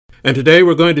And today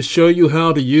we're going to show you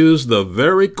how to use the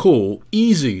very cool,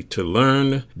 easy to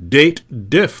learn Date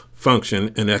Dif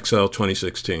function in Excel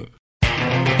 2016.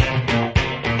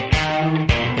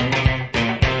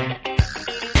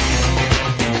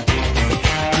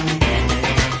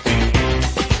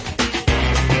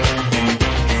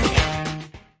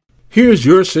 Here's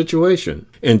your situation.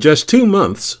 In just 2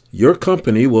 months, your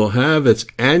company will have its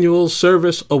annual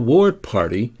service award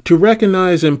party to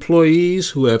recognize employees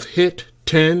who have hit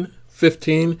 10,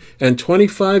 15, and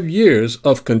 25 years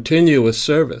of continuous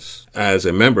service. As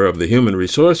a member of the Human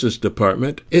Resources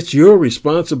Department, it's your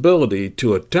responsibility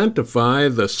to identify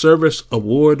the service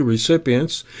award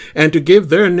recipients and to give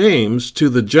their names to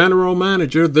the General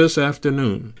Manager this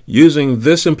afternoon. Using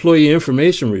this employee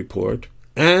information report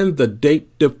and the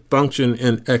Date Dif function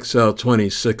in Excel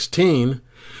 2016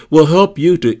 will help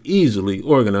you to easily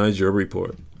organize your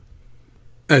report.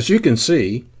 As you can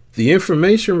see, the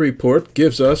information report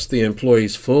gives us the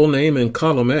employee's full name in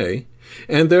column A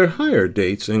and their hire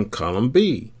dates in column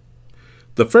B.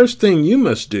 The first thing you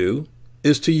must do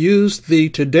is to use the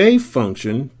Today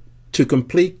function to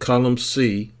complete column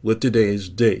C with today's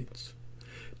dates.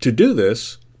 To do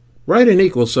this, write an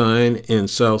equal sign in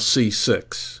cell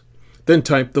C6. Then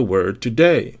type the word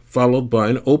today, followed by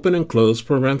an open and close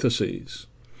parentheses.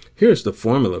 Here's the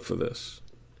formula for this.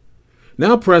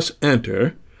 Now press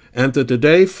enter, and the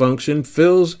today function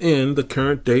fills in the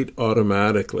current date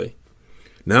automatically.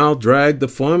 Now drag the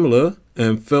formula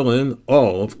and fill in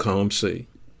all of column C.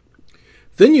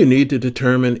 Then you need to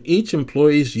determine each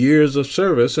employee's years of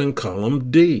service in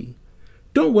column D.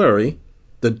 Don't worry,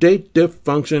 the Date Dif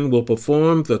function will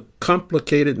perform the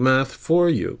complicated math for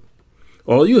you.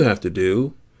 All you have to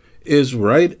do is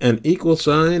write an equal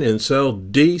sign in cell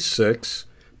D6,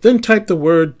 then type the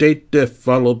word Date Dif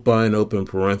followed by an open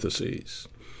parentheses.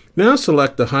 Now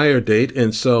select the hire date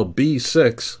in cell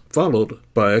B6 followed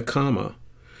by a comma.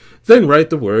 Then write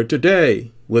the word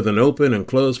today with an open and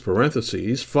closed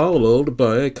parentheses followed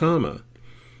by a comma.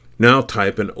 Now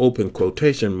type an open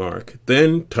quotation mark,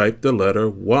 then type the letter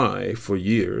Y for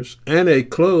years and a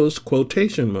closed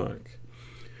quotation mark.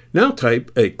 Now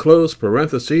type a closed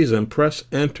parentheses and press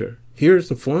enter. Here's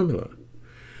the formula.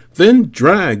 Then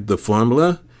drag the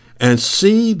formula and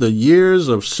see the years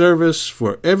of service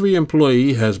for every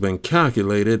employee has been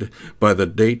calculated by the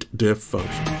Date Dif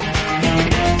function.